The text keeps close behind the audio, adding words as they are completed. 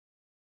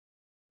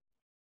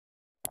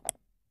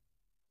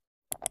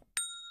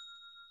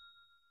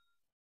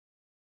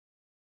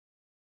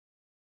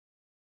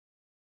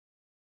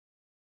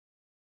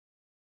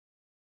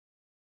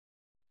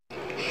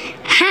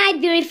Hi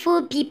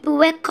beautiful people,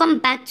 welcome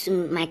back to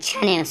my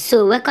channel.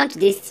 So welcome to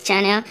this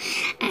channel.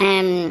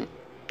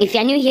 If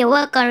you're new here,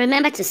 welcome.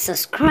 Remember to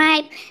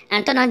subscribe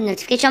and turn on the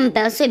notification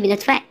bell so you'll be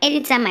notified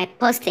anytime I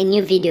post a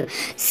new video.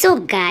 So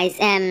guys,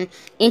 in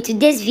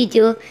today's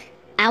video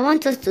I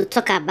want us to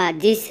talk about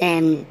this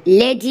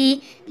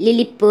lady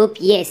Lilypope.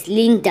 Yes,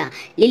 Linda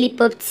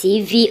Lilypope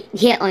TV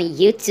here on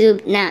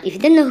YouTube. Now if you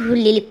don't know who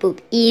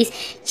Lilypope is,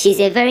 she's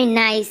a very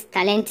nice,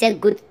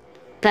 talented, good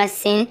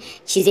person.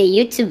 She's a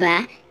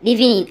YouTuber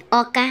living in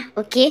Oka.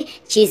 Okay,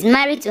 she's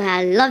married to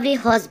her lovely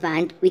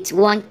husband with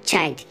one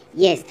child.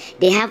 Yes,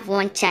 they have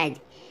one child,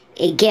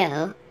 a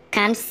girl,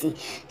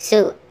 Conceive.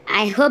 So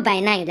I hope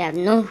by now you have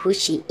known who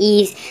she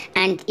is,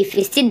 and if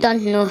you still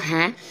don't know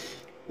her,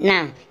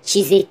 now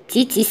she's a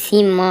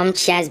TTC mom.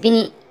 She has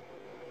been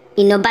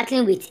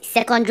battling with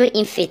secondary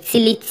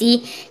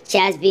infertility. She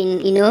has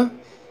been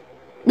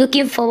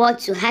looking forward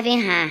to having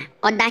her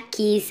other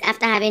kids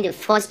after having the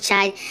first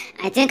child.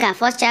 I think her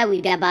first child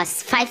will be about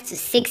 5 to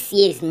 6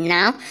 years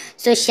now.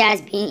 So she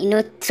has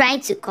been, trying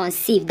to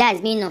conceive.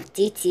 That's meaning of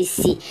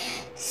TTC.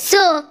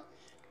 So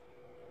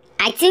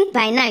I think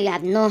by now you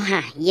have known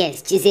her.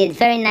 Yes, she's a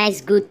very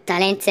nice, good,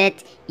 talented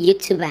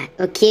YouTuber.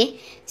 Okay,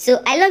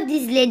 so I love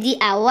this lady.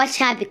 I watch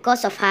her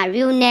because of her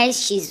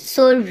realness. She's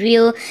so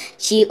real.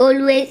 She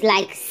always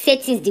say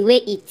things the way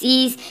it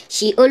is.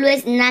 She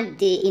always knock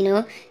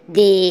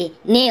the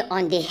nail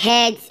on the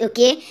head.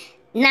 Okay,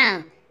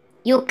 now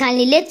you can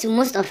relate to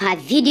most of her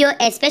video,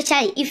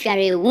 especially if you are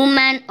a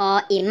woman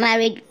or a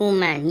married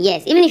woman.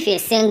 Yes, even if you're a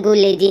single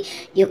lady,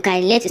 you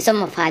can relate to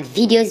some of her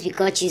videos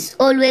because she's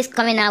always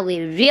coming out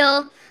with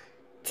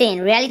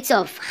reality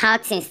of how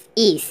things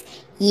is.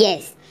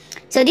 Yes,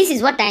 so this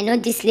is what I know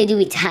this lady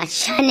with her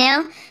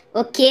channel.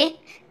 Okay,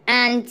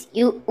 and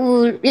you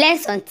will learn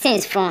some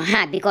things from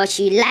her because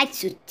she likes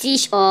to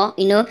teach or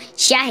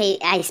share her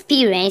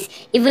experience,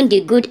 even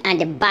the good and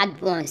the bad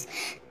ones.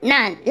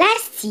 Now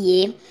last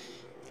year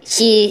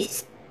she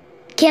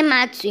came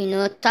out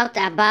to talk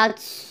about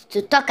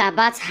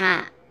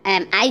her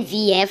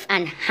IVF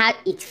and how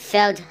it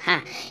failed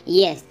her.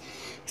 Yes,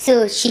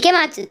 so she came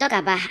out to talk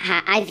about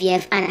her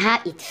IVF and how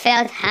it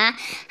failed her,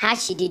 how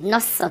she did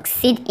not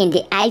succeed in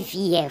the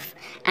IVF,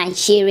 and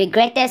she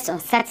regretted some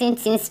certain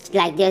things.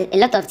 Like there's a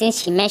lot of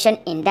things she mentioned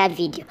in that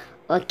video.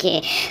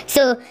 Okay,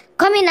 so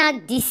coming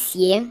out this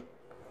year,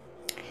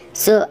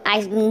 so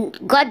I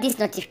got this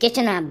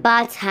notification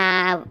about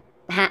her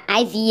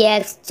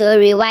IVF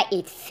story, why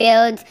it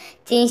failed,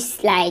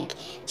 things like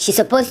she's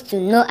supposed to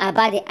know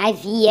about the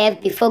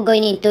IVF before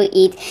going into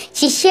it.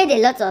 She shared a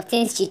lot of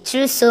things. She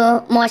threw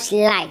so much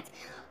light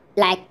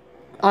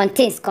on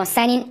things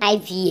concerning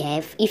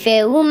IVF. If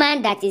you're a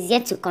woman that is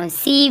yet to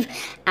conceive,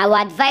 I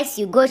would advise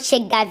you go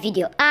check that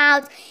video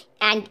out.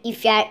 And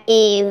if you're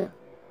a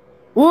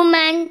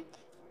woman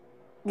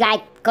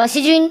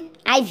considering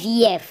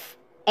IVF,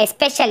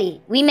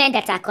 especially women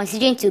that are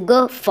considering to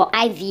go for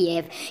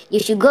IVF, you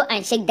should go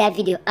and check that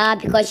video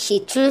out because she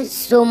threw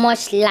so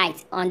much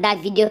light on that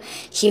video.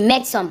 She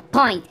made some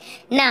point.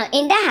 Now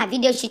in that her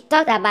video, she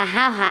talked about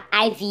how her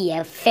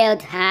IVF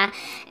failed her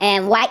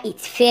and why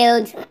it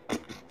failed,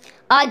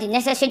 all the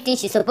necessary things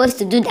she's supposed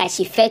to do that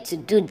she failed to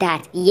do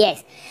that.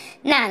 Yes,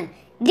 now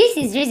this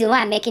is the reason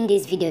why I'm making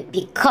this video,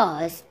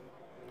 because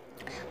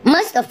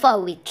most of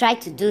all we try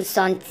to do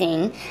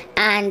something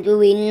and we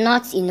will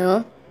not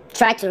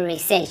try to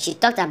research. She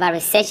talked about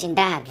research in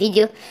that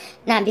video.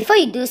 Now before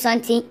you do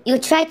something, you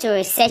try to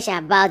research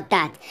about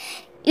that.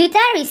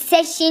 Without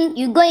researching,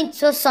 you go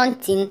into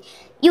something,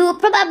 you will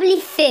probably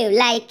fail.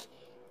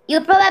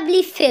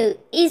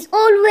 It's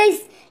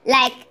always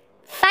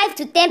 5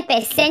 to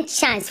 10%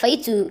 chance for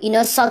you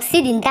to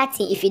succeed in that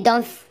thing if you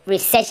don't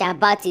research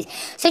about it.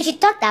 So she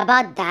talked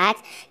about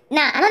that.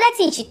 Now another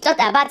thing she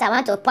talked about I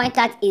want to point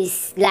out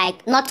is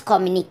not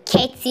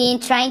communicating,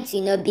 trying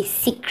to be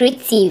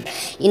secretive,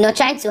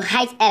 trying to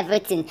hide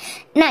everything.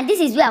 Now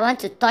this is where I want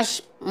to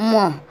touch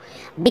more,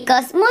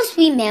 because most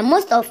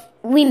of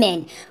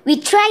women we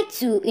try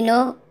to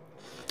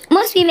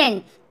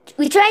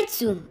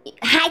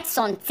hide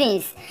some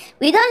things.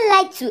 We don't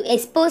like to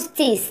expose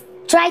things,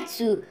 try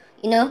to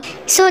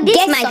so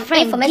this my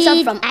friend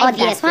information from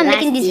others. Why I'm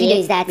making this video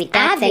is that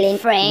without telling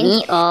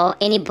me or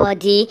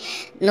anybody,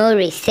 no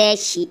research,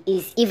 she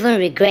is even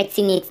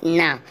regretting it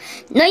now,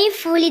 knowing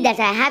fully that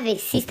I have a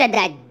sister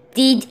that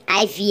did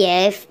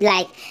IVF,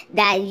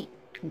 that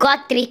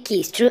got 3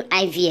 kids through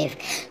IVF.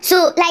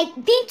 So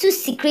being too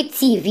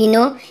secretive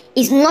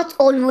is not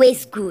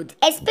always good,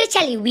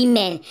 especially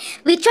women.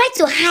 We try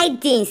to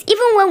hide things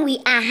even when we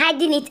are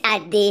hiding it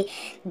at the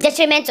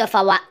detriment of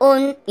our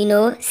own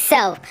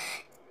self.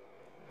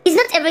 It's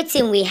not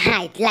everything we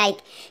hide.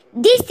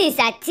 These things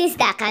are things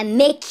that can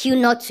make you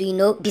not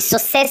to be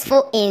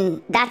successful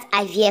in that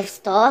IVF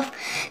stuff.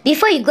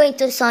 Before you go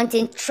into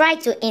something, try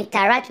to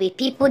interact with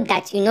people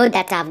that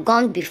that have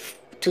gone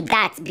to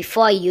that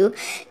before you.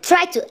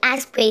 Try to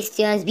ask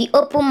questions, be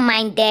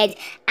open-minded.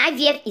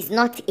 IVF is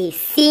not a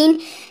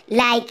sin.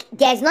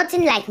 There's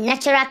nothing like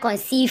natural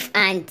conceive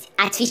and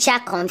artificial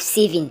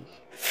conceiving.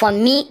 For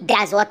me,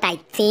 that's what I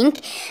think.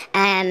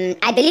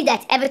 I believe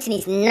that everything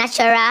is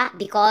natural,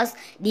 because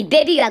the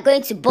baby you are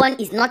going to born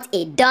is not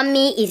a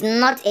dummy, is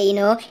not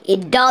a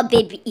doll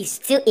baby, is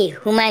still a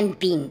human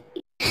being.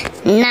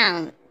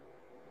 Now,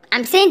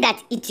 I'm saying that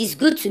it is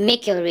good to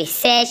make your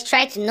research,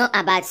 try to know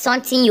about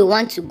something you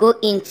want to go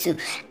into.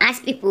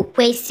 Ask people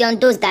questions,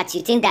 those that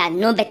you think that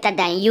know better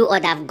than you or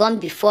that have gone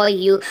before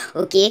you,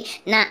 okay?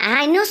 Now,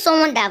 I know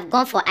someone that have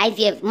gone for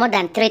IVF more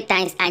than 3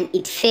 times and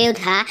it failed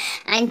her,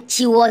 and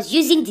she was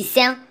using the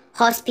same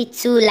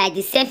hospital, like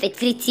the same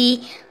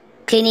fertility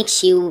clinic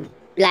she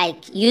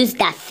used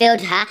that failed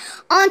her,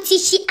 until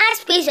she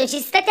asked questions, she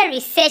started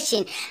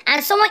researching,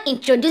 and someone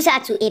introduced her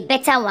to a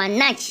better one.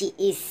 Now she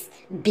is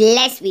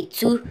blessed with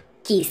 2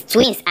 kids,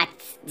 twins at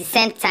the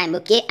same time,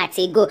 okay, at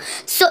a go.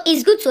 So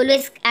it's good to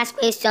always ask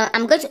questions.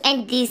 I'm going to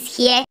end this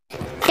here.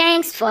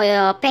 Thanks for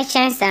your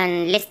patience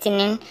and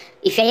listening.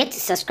 If you're yet to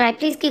subscribe,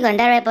 please click on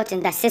that red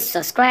button that says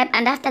subscribe,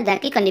 and after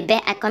that click on the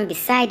bell icon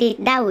beside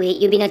it. That way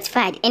you'll be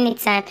notified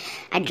anytime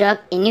I drop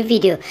a new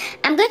video.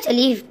 I'm going to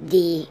leave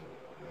the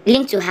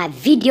link to her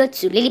video,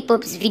 to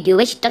Lilypope's video,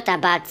 where she talked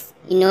about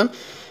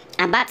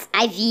about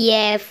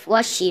IVF,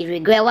 what she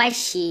regret, why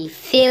she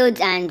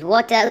failed, and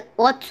what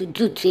to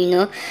do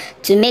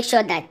to make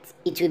sure that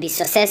it will be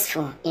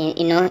successful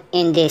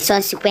in the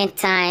subsequent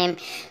time.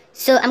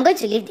 So I'm going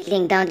to leave the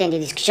link down there in the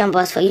description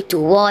box for you to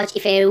watch.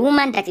 If you're a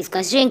woman that is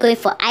considering going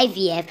for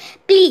IVF,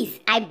 please,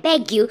 I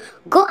beg you,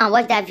 go and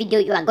watch that video.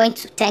 You are going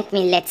to thank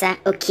me later,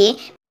 okay?